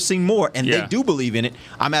obviously have seen more, and they do believe in it.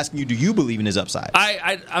 I'm asking you, do you believe in his upside?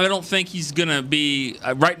 I don't think he's going to be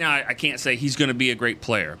right now. I can't say he's going to be a great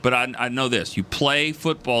player, but I know this. You play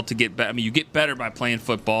football to get better. I mean, you get better by playing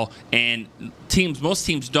football, and most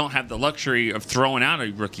teams don't have the luxury of throwing out a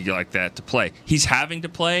rookie like that to play. He's having to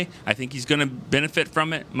play. I think he's going to benefit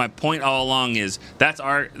from it. My point all along is that's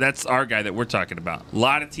our guy that we're talking about. A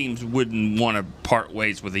lot of teams wouldn't want to part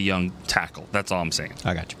ways with a young tackle. That's all I'm saying.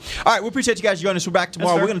 I got you. All right, we appreciate you guys joining us. We're back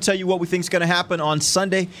tomorrow. We're going to tell you what we think is going to happen on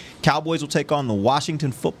Sunday. Cowboys will take on the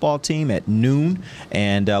Washington football team at noon,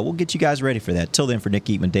 and we'll get you guys ready for that. Till then, for Nick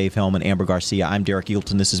Eatman, Dave Hellman, Amber Garcia, I'm Derek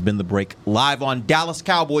Eagleton. This has been The Break, live on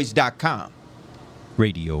DallasCowboys.com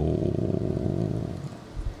radio.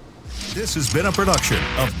 This has been a production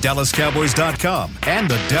of DallasCowboys.com and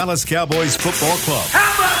the Dallas Cowboys Football Club.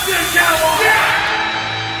 How about this, Cowboys? Yeah!